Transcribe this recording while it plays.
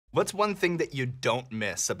What's one thing that you don't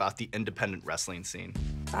miss about the independent wrestling scene?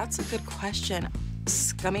 That's a good question.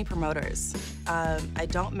 Scummy promoters. I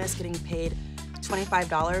don't miss getting paid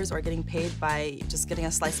 $25 or getting paid by just getting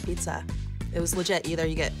a sliced pizza. It was legit. Either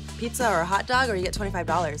you get pizza or a hot dog or you get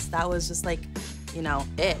 $25. That was just like, you know,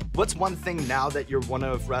 it. What's one thing now that you're one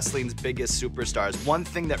of wrestling's biggest superstars? One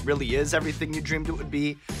thing that really is everything you dreamed it would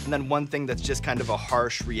be, and then one thing that's just kind of a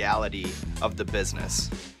harsh reality of the business.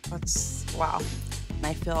 Wow.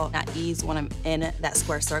 I feel at ease when I'm in that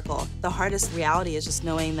square circle. The hardest reality is just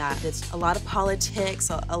knowing that it's a lot of politics,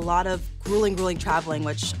 a lot of grueling traveling,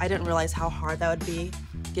 which I didn't realize how hard that would be.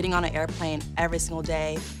 Getting on an airplane every single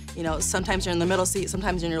day. You know, sometimes you're in the middle seat,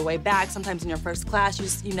 sometimes you're on your way back, sometimes in your first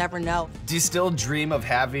class, you never know. Do you still dream of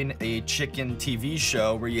having a chicken TV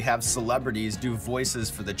show where you have celebrities do voices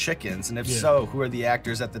for the chickens? And if so, who are the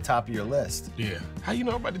actors at the top of your list? Yeah. How you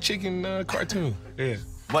know about the chicken cartoon? Yeah.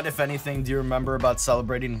 What, if anything, do you remember about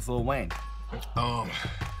celebrating with Lil Wayne?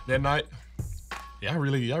 That night, y'all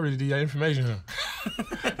really did your information, huh?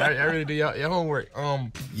 Y'all really did your homework.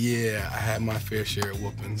 Yeah, I had my fair share of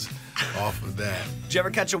whoopings off of that. Did you ever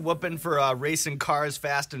catch a whooping for racing cars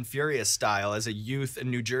Fast and Furious style as a youth in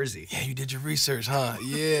New Jersey? Yeah, you did your research, huh?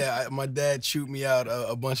 Yeah, my dad chewed me out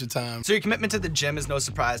a bunch of times. So your commitment to the gym is no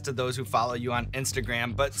surprise to those who follow you on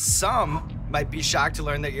Instagram, but some might be shocked to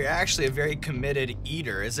learn that you're actually a very committed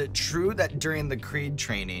eater. Is it true that during the Creed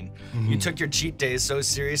training, you took your cheat days so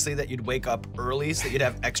seriously that you'd wake up early so that you'd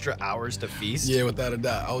have extra hours to feast? Yeah, without a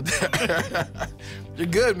doubt. Oh, you're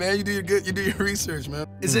good, man. You do your research, man.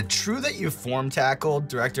 Is it true that you form tackled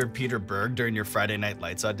director Peter Berg during your Friday Night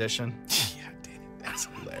Lights audition? Yeah, I did. That's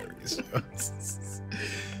hilarious.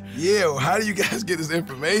 Yeah, well, how do you guys get this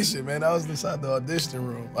information, man? I was inside the audition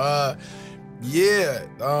room.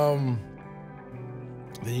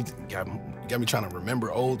 Then you got me trying to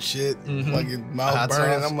remember old shit, like mouth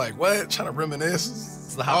burning. I'm like, what? Trying to reminisce?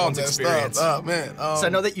 It's the Hot Ones experience. Oh, man. So I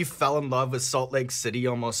know that you fell in love with Salt Lake City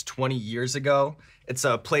almost 20 years ago. It's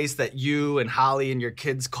a place that you and Holly and your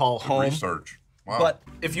kids call home. Research. Wow. But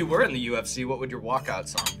if you were in the UFC, what would your walkout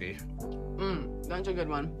song be? That's a good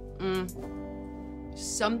one.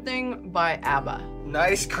 Something by ABBA.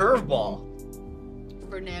 Nice curveball.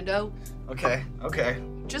 Fernando. Okay.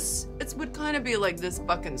 Just, it would kind of be like this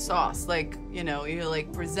fucking sauce. Like, you know, you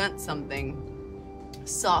like present something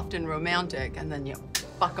soft and romantic and then you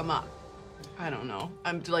fuck them up. I don't know.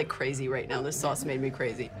 I'm like crazy right now. This sauce made me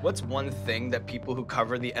crazy. What's one thing that people who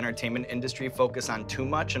cover the entertainment industry focus on too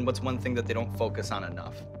much, and what's one thing that they don't focus on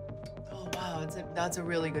enough? Oh, wow, that's a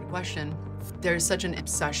really good question. There's such an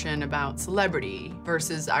obsession about celebrity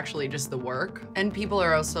versus actually just the work. And people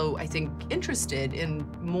are also, I think, interested in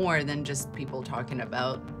more than just people talking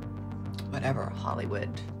about whatever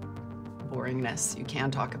Hollywood boringness you can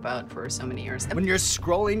talk about for so many years. When you're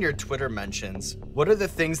scrolling your Twitter mentions, what are the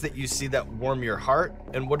things that you see that warm your heart,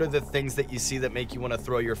 and what are the things that you see that make you want to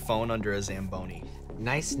throw your phone under a Zamboni?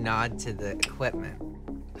 Nice nod to the equipment.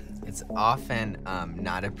 It's often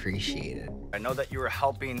not appreciated. I know that you were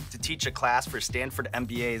helping to teach a class for Stanford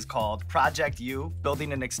MBAs called Project You,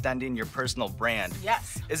 Building and Extending Your Personal Brand.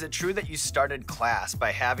 Yes. Is it true that you started class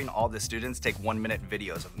by having all the students take 1-minute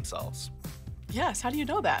videos of themselves? Yes, how do you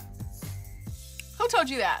know that? Who told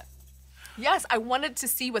you that? Yes, I wanted to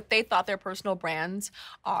see what they thought their personal brands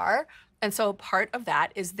are. And so part of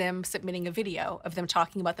that is them submitting a video of them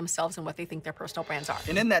talking about themselves and what they think their personal brands are.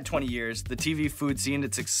 And in that 20 years, the TV food scene,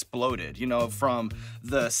 it's exploded. You know, from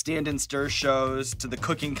the stand and stir shows to the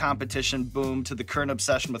cooking competition boom to the current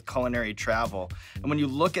obsession with culinary travel. And when you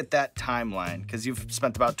look at that timeline, because you've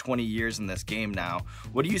spent about 20 years in this game now,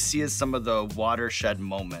 what do you see as some of the watershed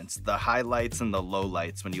moments, the highlights and the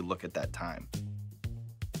lowlights when you look at that time?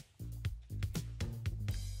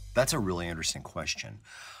 That's a really interesting question.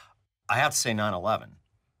 I have to say 9/11,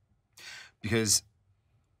 because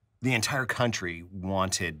the entire country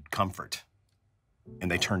wanted comfort,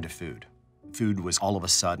 and they turned to food. Food was all of a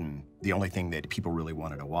sudden the only thing that people really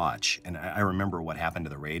wanted to watch. And I remember what happened to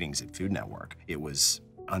the ratings at Food Network. It was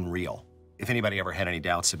unreal. If anybody ever had any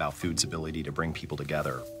doubts about food's ability to bring people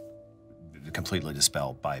together, completely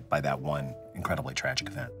dispelled by that one incredibly tragic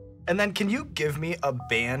event. And then can you give me a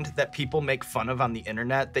band that people make fun of on the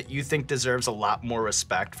internet that you think deserves a lot more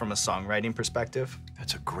respect from a songwriting perspective?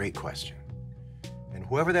 That's a great question. And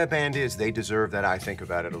whoever that band is, they deserve that I think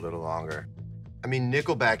about it a little longer. I mean,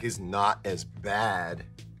 Nickelback is not as bad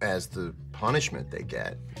as the punishment they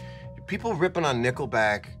get. People ripping on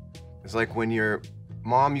Nickelback is like when your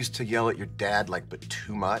mom used to yell at your dad, like, but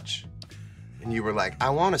too much. and you were like, I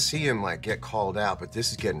want to see him like get called out, but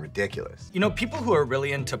this is getting ridiculous. You know, people who are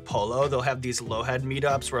really into polo, they'll have these low-head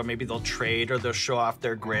meetups where maybe they'll trade or they'll show off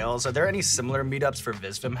their grails. Are there any similar meetups for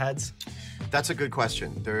VisFem heads? That's a good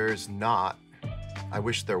question. There's not. I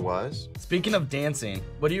wish there was. Speaking of dancing,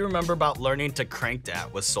 what do you remember about learning to crank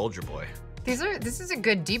that with Soulja Boy? This is a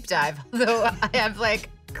good deep dive, though I have like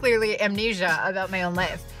clearly amnesia about my own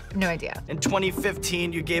life. No idea. In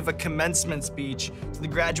 2015, you gave a commencement speech to the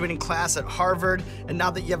graduating class at Harvard, and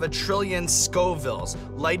now that you have a trillion Scovilles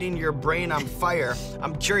lighting your brain on fire,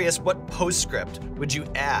 I'm curious, what postscript would you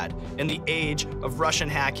add in the age of Russian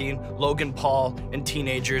hacking, Logan Paul, and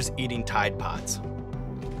teenagers eating Tide Pods?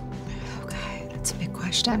 Okay, that's a big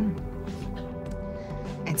question.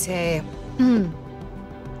 I'd say,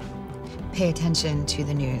 pay attention to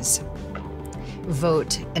the news.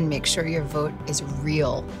 Vote and make sure your vote is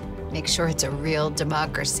real. Make sure it's a real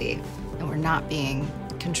democracy and we're not being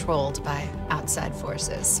controlled by outside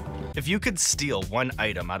forces. If you could steal one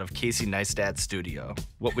item out of Casey Neistat's studio,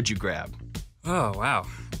 what would you grab? Oh, wow.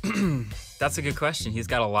 That's a good question. He's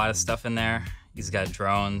got a lot of stuff in there. He's got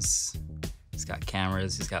drones, he's got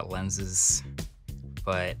cameras, he's got lenses.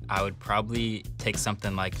 But I would probably take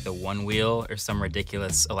something like the One Wheel or some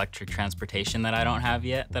ridiculous electric transportation that I don't have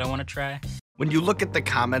yet that I want to try. When you look at the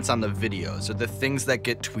comments on the videos or the things that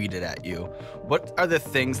get tweeted at you, what are the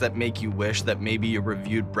things that make you wish that maybe you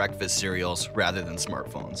reviewed breakfast cereals rather than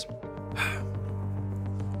smartphones?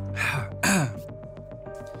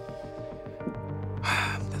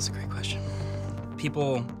 That's a great question.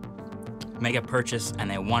 People make a purchase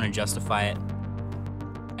and they want to justify it,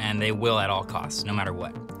 and they will at all costs, no matter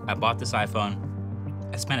what. I bought this iPhone,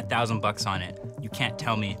 I spent $1,000 on it. You can't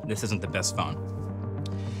tell me this isn't the best phone.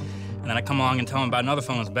 And then I come along and tell them about another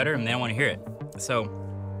phone that's better, and they don't want to hear it. So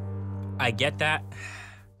I get that.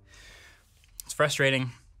 It's frustrating,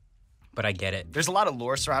 but I get it. There's a lot of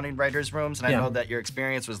lore surrounding writers' rooms, and I know that your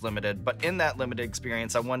experience was limited, but in that limited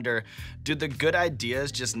experience, I wonder, do the good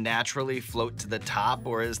ideas just naturally float to the top,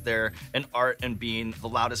 or is there an art in being the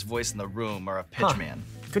loudest voice in the room or a pitch man?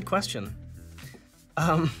 Good question.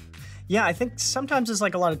 Yeah, I think sometimes it's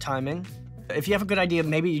like a lot of timing. If you have a good idea,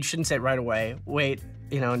 maybe you shouldn't say it right away. Wait,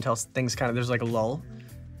 until things there's like a lull,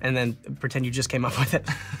 and then pretend you just came up with it.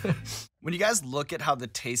 When you guys look at how the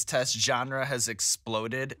taste test genre has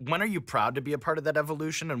exploded, when are you proud to be a part of that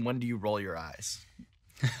evolution, and when do you roll your eyes?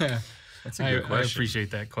 That's a good question. I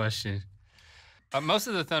appreciate that question. Most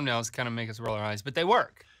of the thumbnails kind of make us roll our eyes, but they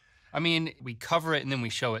work. I mean, we cover it and then we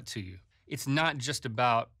show it to you. It's not just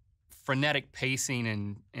about frenetic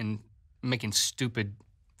pacing and making stupid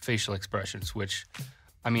facial expressions, which,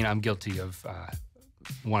 I mean, I'm guilty of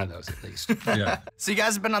one of those at least. Yeah. So you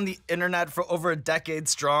guys have been on the internet for over a decade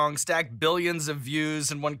strong, stacked billions of views,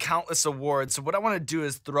 and won countless awards. So what I want to do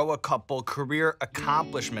is throw a couple career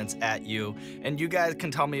accomplishments at you, and you guys can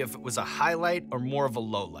tell me if it was a highlight or more of a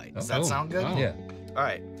low light. Does that sound good? Oh. Yeah. All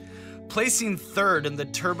right. Placing third in the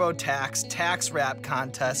TurboTax tax rap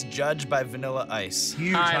contest, judged by Vanilla Ice.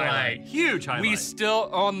 Huge highlight. Huge highlight. We still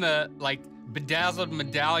own the, bedazzled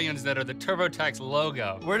medallions that are the TurboTax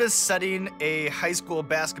logo. We're just setting a high school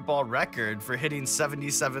basketball record for hitting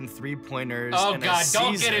 77 three-pointers in a season.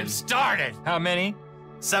 Don't get him started. How many?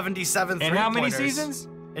 77 three-pointers. And how many seasons?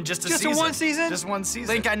 In just a Just season. one season? Just one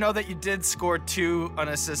season. Link, I know that you did score 2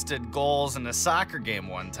 unassisted goals in a soccer game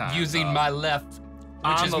one time. Using my left,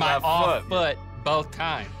 which is my off foot, both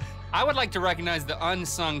times. I would like to recognize the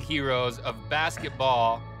unsung heroes of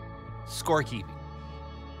basketball scorekeeping.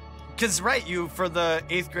 Because, right, for the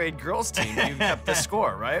 8th grade girls team, you kept the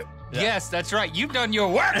score, right? Yeah. Yes, that's right. You've done your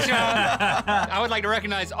work, Jeong. I would like to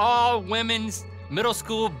recognize all women's middle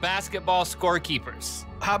school basketball scorekeepers.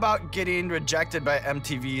 How about getting rejected by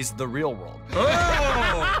MTV's The Real World?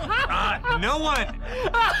 Oh! No one.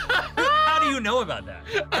 How do you know about that?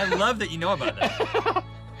 I love that you know about that.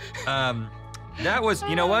 That was,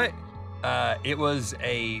 you know what? It was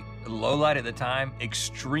a low light at the time,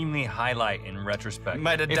 extremely highlight in retrospect.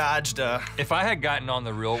 Might have dodged a... If I had gotten on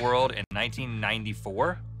The Real World in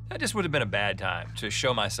 1994, that just would have been a bad time to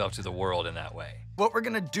show myself to the world in that way. What we're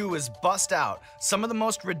gonna do is bust out some of the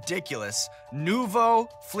most ridiculous Nouveau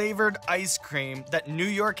flavored ice cream that New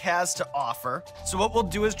York has to offer. So what we'll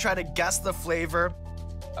do is try to guess the flavor.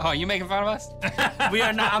 Oh, you making fun of us? We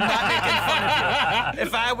are not, I'm not making fun of you.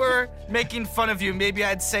 If I were making fun of you, maybe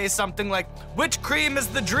I'd say something like, which cream is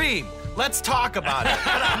the dream? Let's talk about it.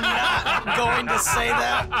 But I'm not going to say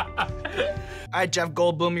that. All right, Jeff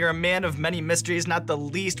Goldblum, you're a man of many mysteries, not the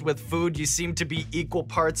least with food. You seem to be equal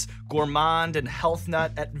parts gourmand and health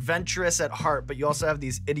nut, adventurous at heart, but you also have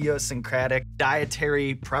these idiosyncratic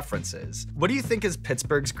dietary preferences. What do you think is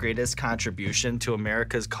Pittsburgh's greatest contribution to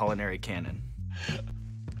America's culinary canon?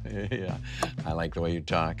 Yeah, I like the way you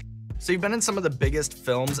talk. So you've been in some of the biggest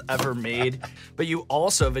films ever made, but you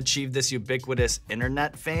also have achieved this ubiquitous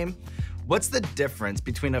internet fame. What's the difference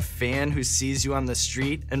between a fan who sees you on the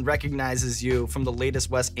street and recognizes you from the latest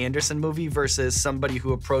Wes Anderson movie versus somebody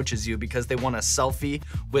who approaches you because they want a selfie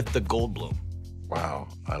with the Goldblum? Wow,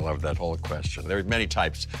 I love that whole question. There are many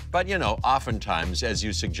types, but you know, oftentimes, as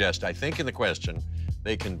you suggest, I think in the question,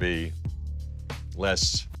 they can be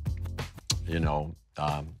less, you know,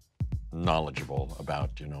 knowledgeable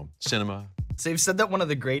about, you know, cinema. So you've said that one of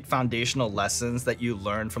the great foundational lessons that you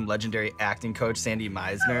learned from legendary acting coach Sandy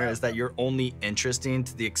Meisner is that you're only interesting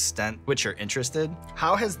to the extent which you're interested.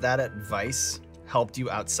 How has that advice helped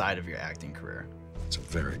you outside of your acting career? It's a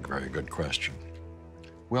very, very good question.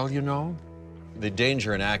 Well, you know, the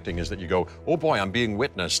danger in acting is that you go, oh boy, I'm being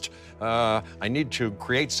witnessed. I need to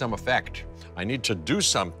create some effect. I need to do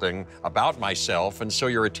something about myself, and so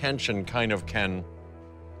your attention kind of can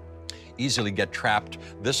easily get trapped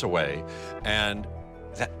this way, and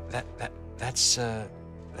that's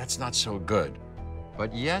not so good.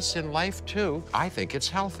 But yes, in life too, I think it's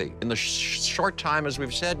healthy. In the short time, as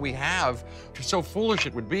we've said, we have, so foolish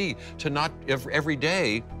it would be to not every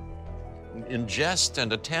day ingest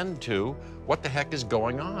and attend to what the heck is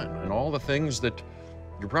going on and all the things that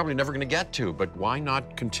you're probably never going to get to. But why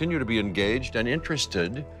not continue to be engaged and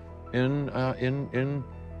interested in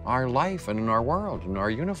our life and in our world, in our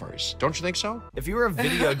universe? Don't you think so? If you were a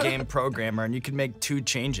video game programmer and you could make 2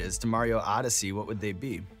 changes to Mario Odyssey, what would they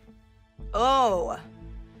be? Oh.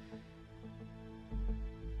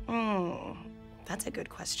 That's a good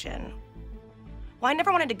question. Well, I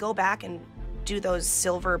never wanted to go back and do those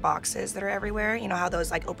silver boxes that are everywhere. You know how those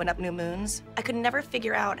like open up new moons? I could never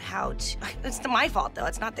figure out how to, it's my fault though,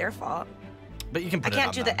 it's not their fault. But you can put I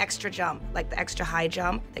can't do the extra jump, like the extra high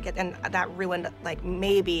jump. And that ruined like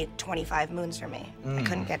maybe 25 moons for me. I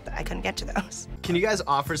couldn't get to those. Can you guys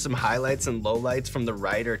offer some highlights and lowlights from the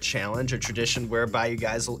rider challenge, a tradition whereby you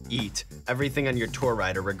guys will eat everything on your tour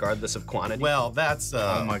rider, regardless of quantity? Well, that's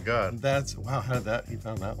oh my God, that's wow. How did you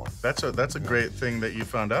found that one? That's a great thing that you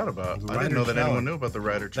found out about. I didn't know that anyone knew about the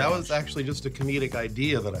rider challenge. That was actually just a comedic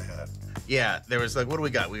idea that I had. Yeah, there was like, what do we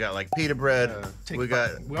got? We got like pita bread. We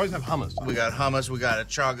always have hummus. We got hummus. We got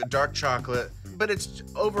a dark chocolate. But it's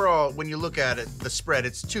overall, when you look at it, the spread,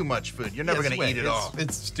 it's too much food. You're never gonna eat it all.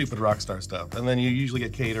 It's stupid rock star stuff. And then you usually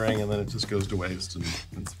get catering, and then it just goes to waste, and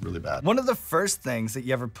it's really bad. One of the first things that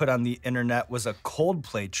you ever put on the internet was a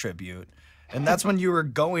Coldplay tribute, and that's when you were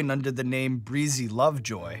going under the name Breezy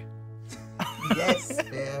Lovejoy. Yes,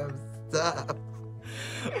 man, stop.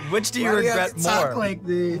 Which do you regret more? Like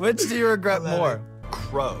this? Which do you regret more?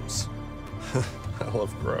 Crows. I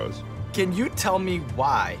love crows. Can you tell me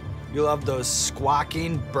why you love those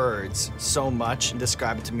squawking birds so much and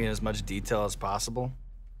describe it to me in as much detail as possible?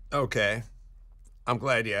 Okay. I'm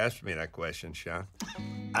glad you asked me that question, Sean.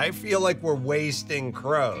 I feel like we're wasting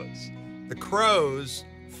crows. The crows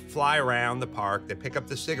fly around the park, they pick up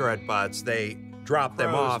the cigarette butts, they drop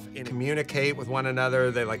them off and communicate with one another.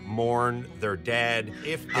 They like mourn their dead.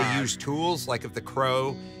 If they use tools, like if the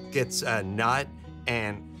crow gets a nut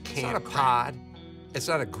and can't pod, it's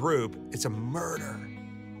not a group, it's a murder.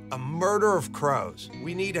 A murder of crows.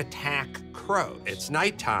 We need to attack crows. It's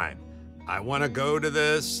nighttime. I want to go to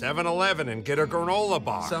the 7-Eleven and get a granola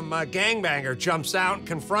bar. Some gangbanger jumps out and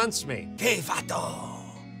confronts me. Que fato?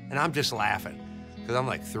 And I'm just laughing. Because I'm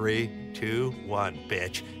like, 3, 2, 1,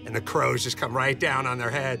 bitch. And the crows just come right down on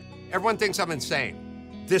their head. Everyone thinks I'm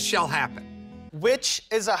insane. This shall happen. Which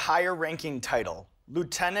is a higher ranking title?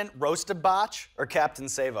 Lieutenant Roastabotch or Captain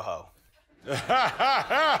Save-A-Ho?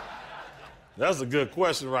 That's a good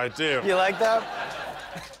question right there. You like that?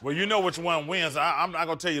 Well, you know which one wins. I'm not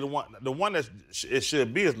gonna tell you the one that it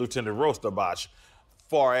should be is Lieutenant Roastabotch,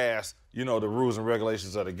 far as, you know, the rules and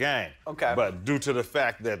regulations of the game. Okay. But due to the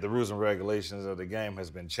fact that the rules and regulations of the game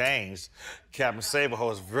has been changed, Captain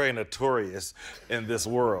Save-A-Ho is very notorious in this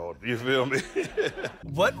world. You feel me?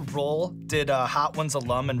 What role did Hot Ones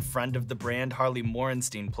alum and friend of the brand Harley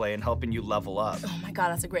Morenstein play in helping you level up? Oh my God,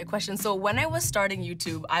 that's a great question. So when I was starting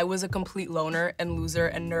YouTube, I was a complete loner and loser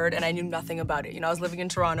and nerd, and I knew nothing about it. You know, I was living in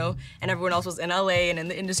Toronto, and everyone else was in LA and in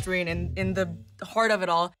the industry and in the heart of it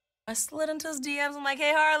all. I slid into his DMs. I'm like,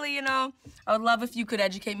 hey, Harley, you know, I would love if you could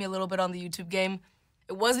educate me a little bit on the YouTube game.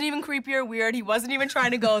 It wasn't even creepy or weird. He wasn't even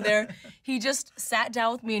trying to go there. He just sat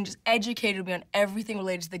down with me and just educated me on everything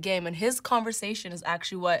related to the game. And his conversation is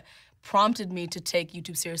actually what prompted me to take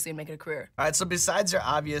YouTube seriously and make it a career. All right, so besides your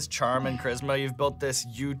obvious charm and charisma, you've built this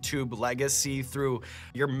YouTube legacy through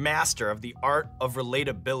your master of the art of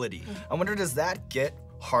relatability. I wonder, does that get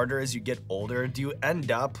harder as you get older? Do you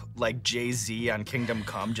end up like Jay-Z on Kingdom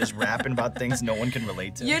Come, just rapping about things no one can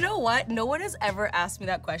relate to? You know what? No one has ever asked me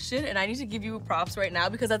that question, and I need to give you props right now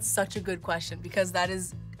because that's such a good question, because that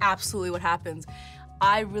is absolutely what happens.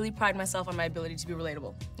 I really pride myself on my ability to be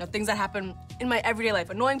relatable. You know, things that happen in my everyday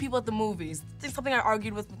life, annoying people at the movies, something I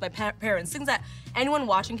argued with my parents, things that anyone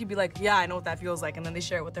watching could be like, yeah, I know what that feels like, and then they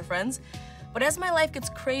share it with their friends. But as my life gets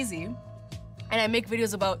crazy, and I make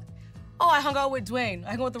videos about, oh, I hung out with Dwayne,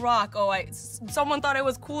 I hung out with The Rock, oh, someone thought I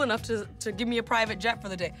was cool enough to give me a private jet for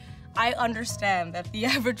the day. I understand that the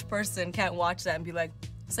average person can't watch that and be like,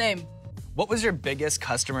 same. What was your biggest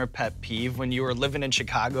customer pet peeve when you were living in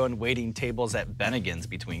Chicago and waiting tables at Bennigan's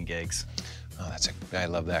between gigs? Oh, I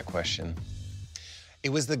love that question. It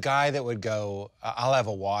was the guy that would go, I'll have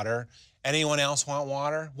a water. Anyone else want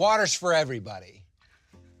water? Water's for everybody.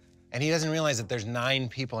 And he doesn't realize that there's 9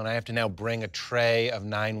 people and I have to now bring a tray of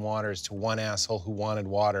 9 waters to one asshole who wanted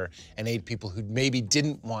water and 8 people who maybe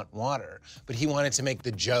didn't want water. But he wanted to make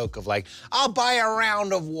the joke of like, I'll buy a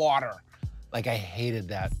round of water. Like, I hated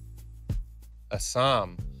that.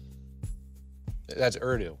 Assam, that's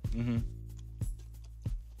Urdu.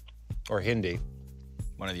 Or Hindi.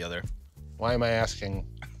 One or the other. Why am I asking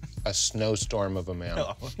a snowstorm of a man?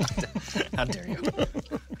 Oh, how dare you?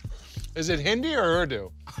 Is it Hindi or Urdu?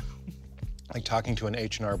 Like talking to an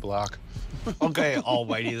H&R Block. Okay, all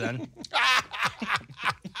whitey then.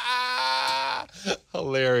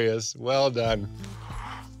 Hilarious, well done.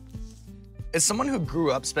 As someone who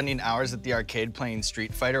grew up spending hours at the arcade playing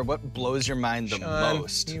Street Fighter, what blows your mind the Sean,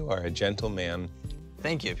 most? You are a gentleman.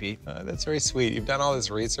 Thank you, Pete. That's very sweet. You've done all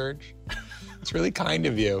this research. It's really kind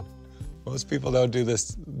of you. Most people don't do this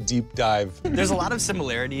deep dive. There's a lot of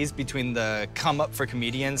similarities between the come up for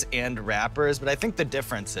comedians and rappers, but I think the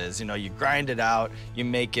difference is, you know, you grind it out, you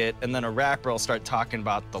make it, and then a rapper will start talking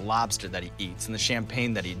about the lobster that he eats and the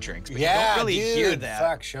champagne that he drinks. But yeah, you don't really dude, hear that.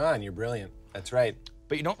 Fuck, Sean, you're brilliant. That's right.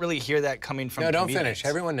 But you don't really hear that coming from No, don't comedians. finish.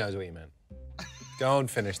 Everyone knows what you meant. Don't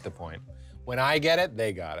finish the point. When I get it,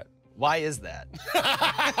 they got it. Why is that?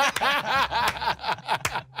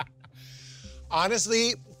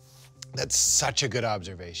 Honestly, that's such a good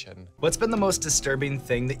observation. What's been the most disturbing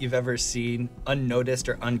thing that you've ever seen unnoticed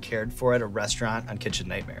or uncared for at a restaurant on Kitchen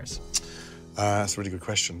Nightmares? That's a really good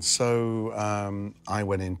question. So I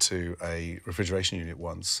went into a refrigeration unit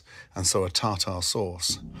once and saw a tartar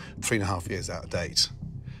sauce 3.5 years out of date.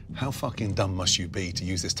 How fucking dumb must you be to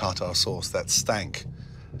use this tartar sauce that stank?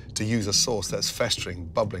 To use a sauce that's festering,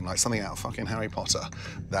 bubbling like something out of fucking Harry Potter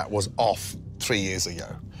that was off 3 years ago.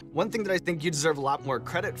 One thing that I think you deserve a lot more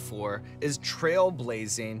credit for is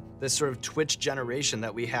trailblazing this sort of Twitch generation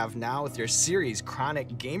that we have now with your series,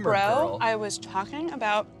 Chronic Gamer Girl. I was talking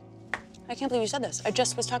about, I can't believe you said this. I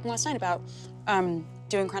just was talking last night about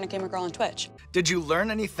doing Chronic Gamer Girl on Twitch. Did you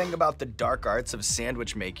learn anything about the dark arts of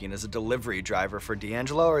sandwich making as a delivery driver for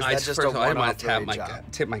D'Angelo, or is that just a one-off job?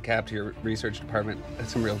 Tip my cap to your research department.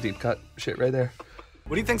 That's some real deep cut shit right there.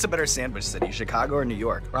 What do you think's a better sandwich city, Chicago or New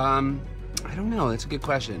York? I don't know. That's a good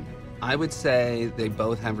question. I would say they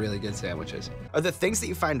both have really good sandwiches. Are the things that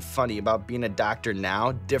you find funny about being a doctor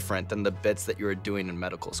now different than the bits that you were doing in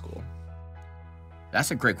medical school?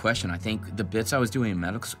 That's a great question. I think the bits I was doing in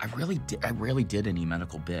medical school, I rarely did any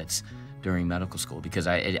medical bits during medical school because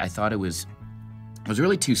I thought it was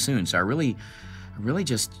really too soon. So I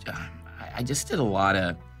just did a lot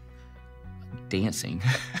of dancing.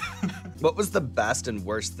 What was the best and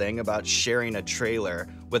worst thing about sharing a trailer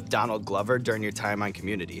with Donald Glover during your time on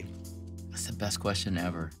Community? That's the best question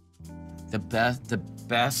ever. The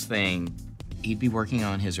best thing, he'd be working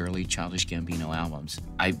on his early Childish Gambino albums.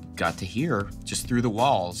 I got to hear, just through the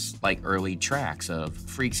walls, like early tracks of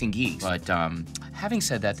Freaks and Geeks. But having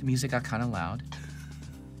said that, the music got kind of loud.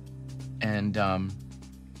 And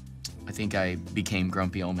I think I became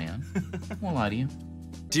grumpy old man. Won't lie to you.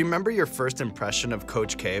 Do you remember your first impression of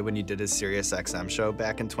Coach K when you did his Sirius XM show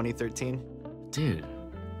back in 2013? Dude,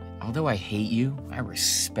 although I hate you, I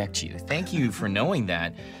respect you. Thank you for knowing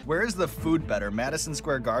that. Where is the food better, Madison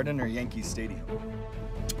Square Garden or Yankee Stadium?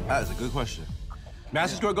 That is a good question.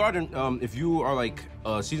 Madison Square Garden, if you are like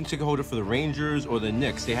a season ticket holder for the Rangers or the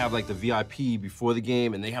Knicks, they have like the VIP before the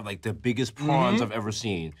game and they have like the biggest prawns I've ever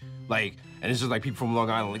seen. Like, And it's just like people from Long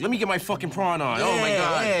Island, like, let me get my fucking prawn on. Oh my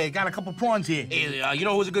God. Yeah, got a couple prawns here. Hey, you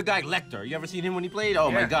know who's a good guy? Lecter. You ever seen him when he played? Oh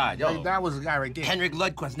my God. Yo. That was the guy right there. Henrik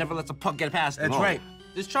Lundqvist never lets a puck get past him. That's right.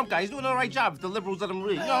 This Trump guy, he's doing the right job. If the liberals let him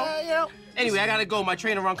read, you know. Anyway, I gotta go. My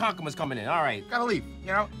trainer Ron Conklin coming in. All right. Gotta leave. You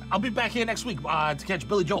know, I'll be back here next week to catch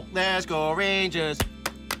Billy Joel. Let's go Rangers.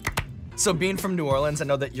 So being from New Orleans, I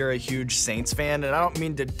know that you're a huge Saints fan, and I don't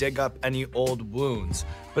mean to dig up any old wounds,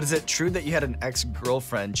 but is it true that you had an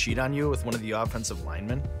ex-girlfriend cheat on you with one of the offensive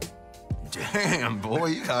linemen? Damn, boy,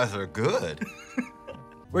 you guys are good.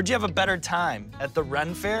 Where'd you have a better time, at the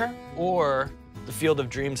Ren Fair or the Field of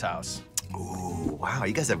Dreams house? Ooh, wow,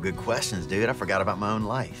 you guys have good questions, dude. I forgot about my own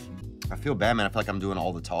life. I feel bad, man. I feel like I'm doing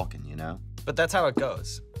all the talking, you know? But that's how it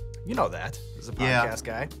goes. You know that, as a podcast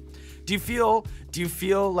guy. Do you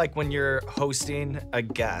feel like when you're hosting a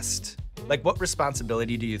guest, like what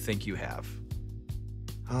responsibility do you think you have?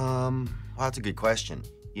 Well, that's a good question.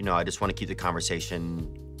 You know, I just want to keep the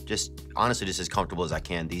conversation honestly just as comfortable as I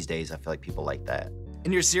can these days. I feel like people like that.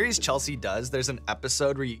 In your series Chelsea Does, there's an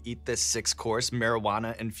episode where you eat this 6-course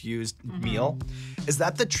marijuana-infused meal. Is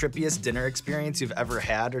that the trippiest dinner experience you've ever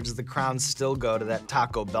had, or does the crown still go to that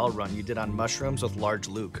Taco Bell run you did on mushrooms with Large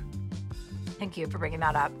Luke? Thank you for bringing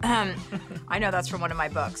that up. I know that's from one of my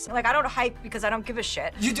books. Like, I don't hike because I don't give a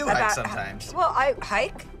shit. You do hike sometimes. Well, I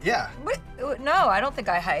hike? Yeah. No, I don't think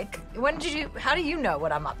I hike. How do you know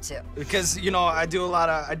what I'm up to? Because, you know, I do a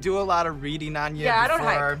lot of reading on you. Yeah, before.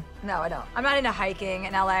 I don't hike. No, I don't. I'm not into hiking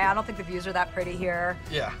in LA. I don't think the views are that pretty here.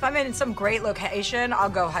 Yeah. If I'm in some great location, I'll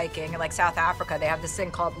go hiking. In like South Africa, they have this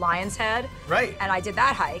thing called Lion's Head. Right. And I did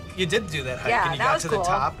that hike. You did do that hike, Yeah, and you that got was to cool. the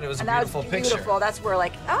top, and it was a beautiful picture. Beautiful. That's where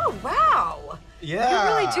like, oh wow. Yeah.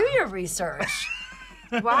 You really do your research.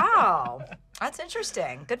 Wow. That's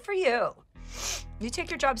interesting. Good for you. You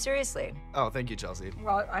take your job seriously. Oh, thank you, Chelsea.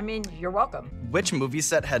 Well, I mean, you're welcome. Which movie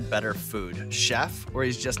set had better food, Chef, or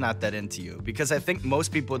he's just not that into you? Because I think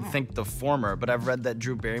most people would think the former, but I've read that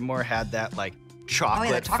Drew Barrymore had that like chocolate,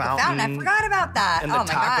 the chocolate fountain. I forgot about that. And Oh the my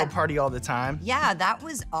taco God. party all the time. Yeah, that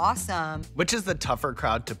was awesome. Which is the tougher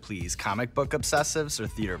crowd to please, comic book obsessives or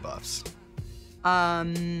theater buffs?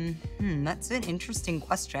 That's an interesting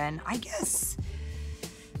question. I guess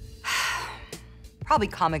probably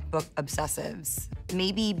comic book obsessives.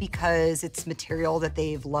 Maybe because it's material that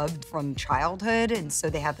they've loved from childhood, and so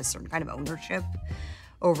they have a certain kind of ownership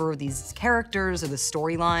over these characters or the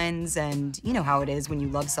storylines. And you know how it is when you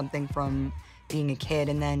love something from being a kid,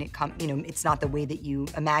 and then it's not the way that you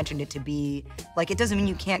imagined it to be. Like, it doesn't mean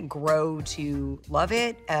you can't grow to love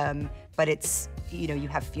it, but it's, you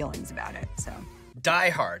have feelings about it, so. Die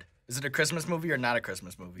Hard. Is it a Christmas movie or not a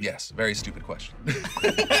Christmas movie? Yes, very stupid question.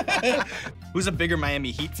 Who's a bigger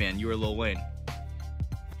Miami Heat fan, you or Lil Wayne?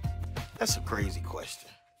 That's a crazy question.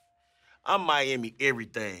 I'm Miami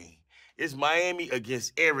everything. It's Miami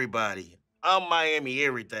against everybody. I'm Miami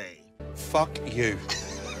everything. Fuck you.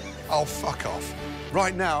 Oh, fuck off.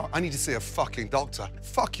 Right now, I need to see a fucking doctor.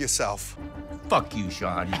 Fuck yourself. Fuck you,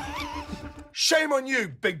 Sean. Shame on you,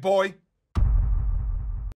 big boy.